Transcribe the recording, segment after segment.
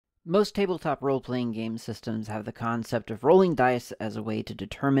Most tabletop role-playing game systems have the concept of rolling dice as a way to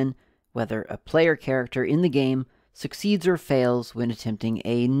determine whether a player character in the game succeeds or fails when attempting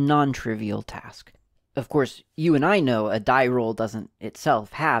a non-trivial task. Of course, you and I know a die roll doesn't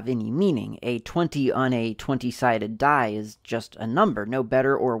itself have any meaning. A 20 on a 20-sided die is just a number, no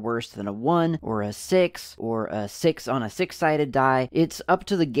better or worse than a 1 or a 6 or a 6 on a 6-sided die. It's up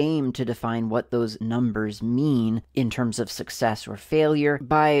to the game to define what those numbers mean in terms of success or failure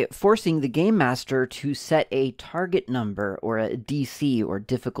by forcing the game master to set a target number or a DC or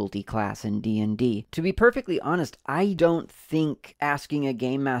difficulty class in D&D. To be perfectly honest, I don't think asking a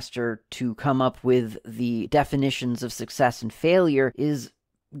game master to come up with the definitions of success and failure is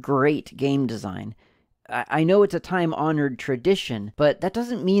great game design. I know it's a time-honored tradition, but that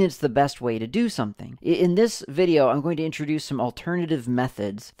doesn't mean it's the best way to do something. In this video, I'm going to introduce some alternative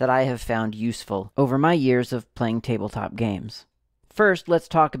methods that I have found useful over my years of playing tabletop games. First, let's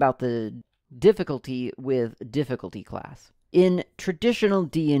talk about the difficulty with difficulty class. In traditional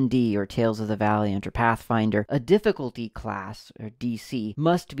D&D, or Tales of the Valiant, or Pathfinder, a difficulty class, or DC,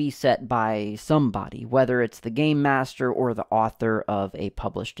 must be set by somebody, whether it's the game master or the author of a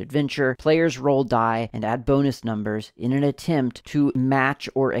published adventure. Players roll die and add bonus numbers in an attempt to match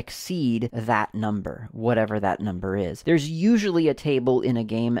or exceed that number, whatever that number is. There's usually a table in a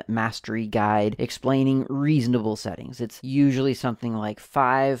game mastery guide explaining reasonable settings. It's usually something like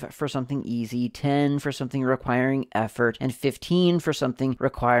 5 for something easy, 10 for something requiring effort, and 15 for something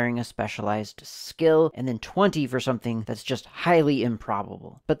requiring a specialized skill, and then 20 for something that's just highly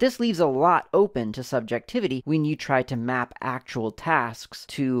improbable. But this leaves a lot open to subjectivity when you try to map actual tasks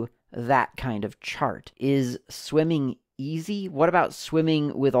to that kind of chart. Is swimming easy? What about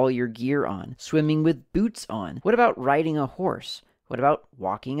swimming with all your gear on? Swimming with boots on? What about riding a horse? What about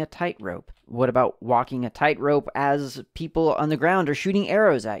walking a tightrope? What about walking a tightrope as people on the ground are shooting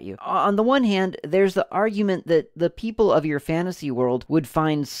arrows at you? On the one hand, there's the argument that the people of your fantasy world would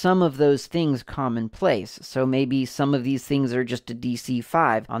find some of those things commonplace, so maybe some of these things are just a DC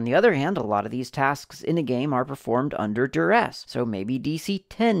 5. On the other hand, a lot of these tasks in a game are performed under duress, so maybe DC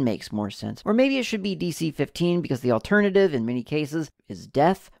 10 makes more sense. Or maybe it should be DC 15 because the alternative, in many cases, is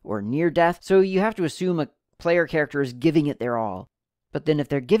death or near death, so you have to assume a player character is giving it their all. But then if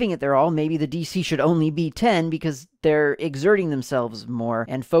they're giving it their all, maybe the DC should only be 10 because they're exerting themselves more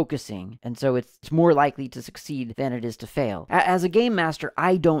and focusing, and so it's more likely to succeed than it is to fail. As a game master,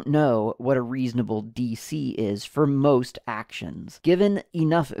 I don't know what a reasonable DC is for most actions. Given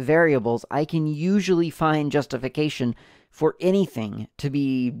enough variables, I can usually find justification for anything to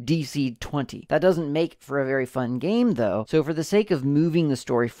be DC 20. That doesn't make for a very fun game, though, so for the sake of moving the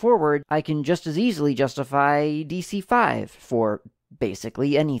story forward, I can just as easily justify DC 5 for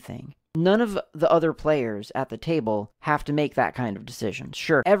basically anything. None of the other players at the table have to make that kind of decision.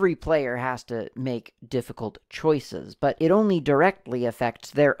 Sure, every player has to make difficult choices, but it only directly affects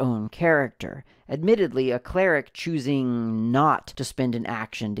their own character. Admittedly, a cleric choosing not to spend an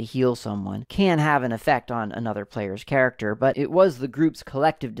action to heal someone can have an effect on another player's character, but it was the group's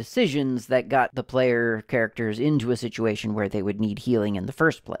collective decisions that got the player characters into a situation where they would need healing in the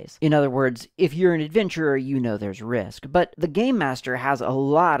first place. In other words, if you're an adventurer, you know there's risk, but the game master has a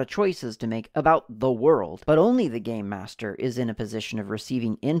lot of choices to make about the world, but only the game master is in a position of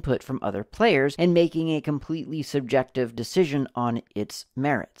receiving input from other players and making a completely subjective decision on its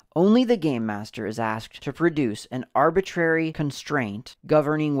merits. Only the game master is asked to produce an arbitrary constraint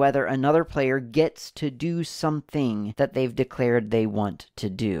governing whether another player gets to do something that they've declared they want to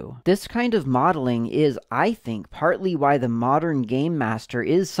do. This kind of modeling is, I think, partly why the modern game master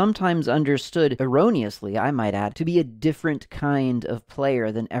is sometimes understood, erroneously I might add, to be a different kind of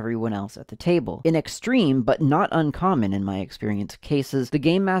player than everyone else at the table. In extreme, but not uncommon in my experience, cases, the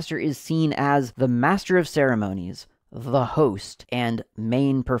game master is seen as the master of ceremonies, the host, and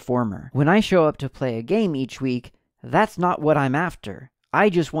main performer. When I show up to play a game each week, that's not what I'm after. I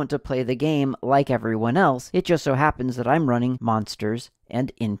just want to play the game like everyone else. It just so happens that I'm running monsters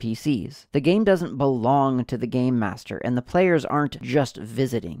and NPCs. The game doesn't belong to the game master, and the players aren't just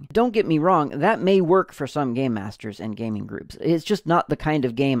visiting. Don't get me wrong, that may work for some game masters and gaming groups. It's just not the kind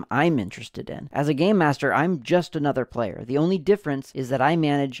of game I'm interested in. As a game master, I'm just another player. The only difference is that I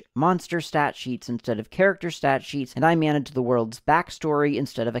manage monster stat sheets instead of character stat sheets, and I manage the world's backstory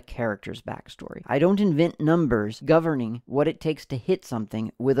instead of a character's backstory. I don't invent numbers governing what it takes to hit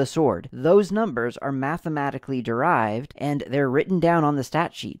something with a sword. Those numbers are mathematically derived, and they're written down on the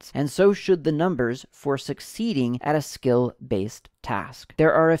stat sheets, and so should the numbers for succeeding at a skill-based task.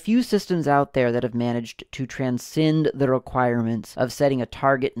 There are a few systems out there that have managed to transcend the requirements of setting a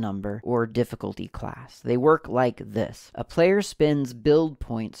target number or difficulty class. They work like this. A player spends build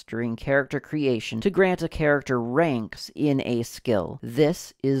points during character creation to grant a character ranks in a skill.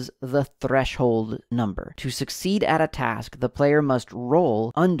 This is the threshold number. To succeed at a task, the player must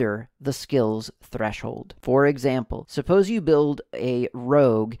roll under the skill's threshold. For example, suppose you build a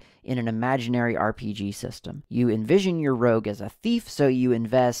rogue in an imaginary RPG system. You envision your rogue as a thief, so you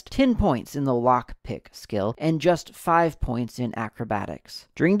invest 10 points in the lockpick skill and just 5 points in acrobatics.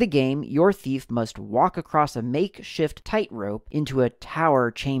 During the game, your thief must walk across a makeshift tightrope into a tower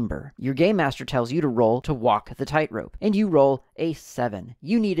chamber. Your game master tells you to roll to walk the tightrope, and you roll a 7.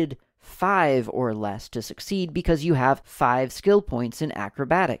 You needed 5 or less to succeed because you have 5 skill points in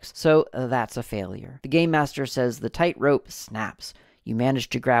acrobatics, so that's a failure. The game master says the tightrope snaps. You manage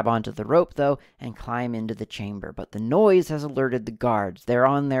to grab onto the rope, though, and climb into the chamber, but the noise has alerted the guards. They're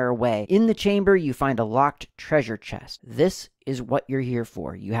on their way. In the chamber, you find a locked treasure chest. This is what you're here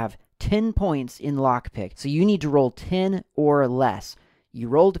for. You have 10 points in lockpick, so you need to roll 10 or less. You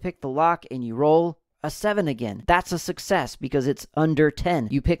roll to pick the lock, and you roll a 7 again. That's a success because it's under 10.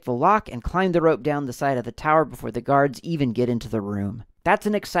 You pick the lock and climb the rope down the side of the tower before the guards even get into the room. That's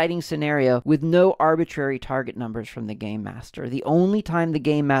an exciting scenario with no arbitrary target numbers from the Game Master. The only time the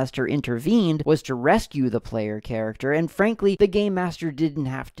Game Master intervened was to rescue the player character, and frankly, the Game Master didn't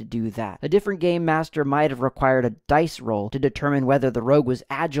have to do that. A different Game Master might have required a dice roll to determine whether the rogue was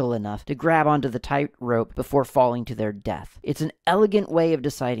agile enough to grab onto the tightrope before falling to their death. It's an elegant way of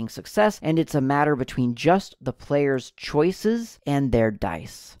deciding success, and it's a matter between just the player's choices and their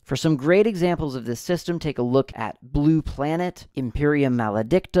dice. For some great examples of this system, take a look at Blue Planet, Imperium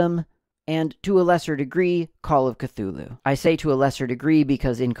Maledictum, and to a lesser degree, Call of Cthulhu. I say to a lesser degree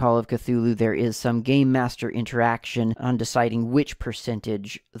because in Call of Cthulhu there is some Game Master interaction on deciding which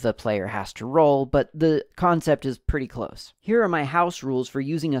percentage the player has to roll, but the concept is pretty close. Here are my house rules for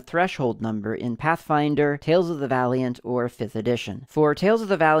using a threshold number in Pathfinder, Tales of the Valiant, or 5th edition. For Tales of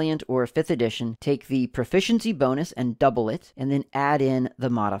the Valiant or 5th edition, take the proficiency bonus and double it, and then add in the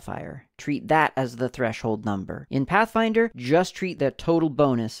modifier. Treat that as the threshold number. In Pathfinder, just treat the total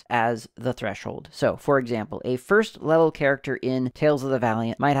bonus as the threshold. So, for example, a first level character in Tales of the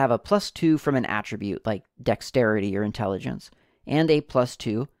Valiant might have a +2 from an attribute like dexterity or intelligence, and a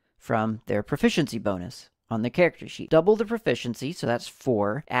 +2 from their proficiency bonus on the character sheet. Double the proficiency, so that's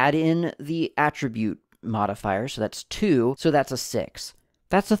 4. Add in the attribute modifier, so that's 2, so that's a 6.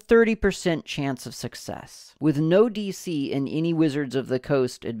 That's a 30% chance of success. With no DC in any Wizards of the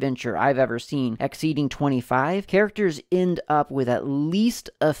Coast adventure I've ever seen exceeding 25, characters end up with at least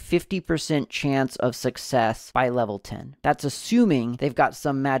a 50% chance of success by level 10. That's assuming they've got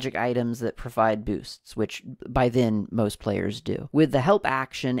some magic items that provide boosts, which by then most players do. With the help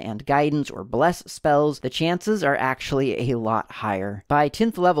action and guidance or bless spells, the chances are actually a lot higher. By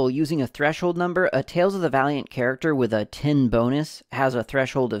 10th level, using a threshold number, a Tales of the Valiant character with a 10 bonus has a threshold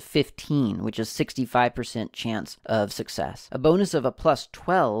of 15, which is 65% chance of success. A bonus of a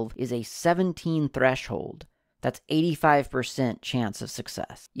 +12 is a 17 threshold. That's 85% chance of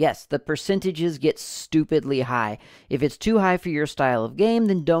success. Yes, the percentages get stupidly high. If it's too high for your style of game,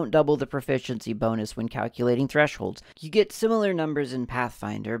 then don't double the proficiency bonus when calculating thresholds. You get similar numbers in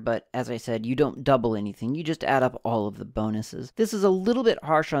Pathfinder, but as I said, you don't double anything. You just add up all of the bonuses. This is a little bit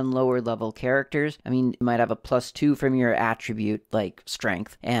harsh on lower level characters. I mean, you might have a +2 from your attribute, like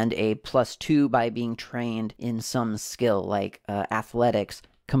strength, and a +2 by being trained in some skill, like athletics.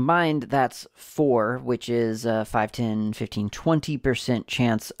 Combined, that's 4, which is 5, 10, 15, 20%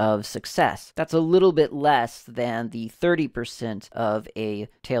 chance of success. That's a little bit less than the 30% of a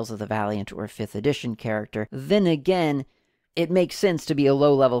Tales of the Valiant or 5th edition character. Then again, it makes sense to be a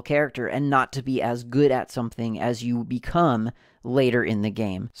low-level character and not to be as good at something as you become later in the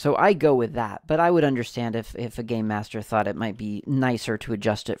game. So I go with that, but I would understand if a game master thought it might be nicer to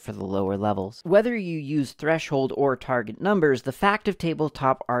adjust it for the lower levels. Whether you use threshold or target numbers, the fact of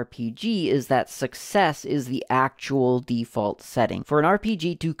tabletop RPG is that success is the actual default setting. For an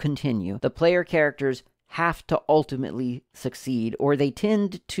RPG to continue, the player characters have to ultimately succeed, or they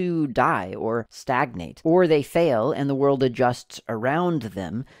tend to die or stagnate, or they fail and the world adjusts around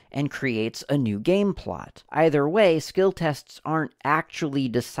them and creates a new game plot. Either way, skill tests aren't actually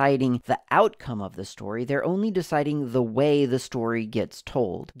deciding the outcome of the story, they're only deciding the way the story gets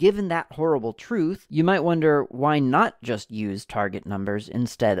told. Given that horrible truth, you might wonder why not just use target numbers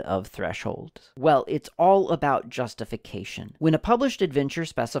instead of thresholds. Well, it's all about justification. When a published adventure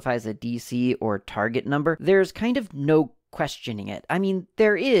specifies a DC or target number, there's kind of no questioning it. I mean,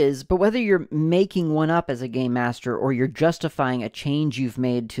 there is, but whether you're making one up as a game master or you're justifying a change you've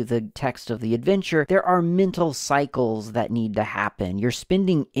made to the text of the adventure, there are mental cycles that need to happen. You're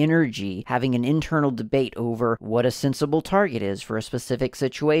spending energy having an internal debate over what a sensible target is for a specific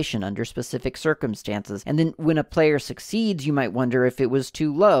situation under specific circumstances. And then when a player succeeds, you might wonder if it was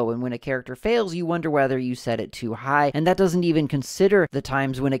too low. And when a character fails, you wonder whether you set it too high. And that doesn't even consider the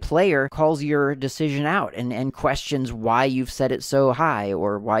times when a player calls your decision out and questions why you've set it so high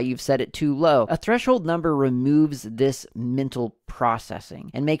or why you've set it too low. A threshold number removes this mental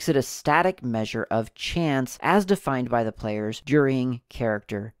processing and makes it a static measure of chance as defined by the players during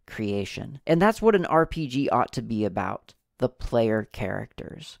character creation. And that's what an RPG ought to be about. The player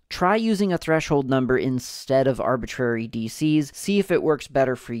characters. Try using a threshold number instead of arbitrary DCs. See if it works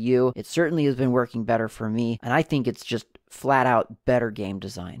better for you. It certainly has been working better for me, and I think it's just flat out better game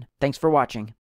design. Thanks for watching.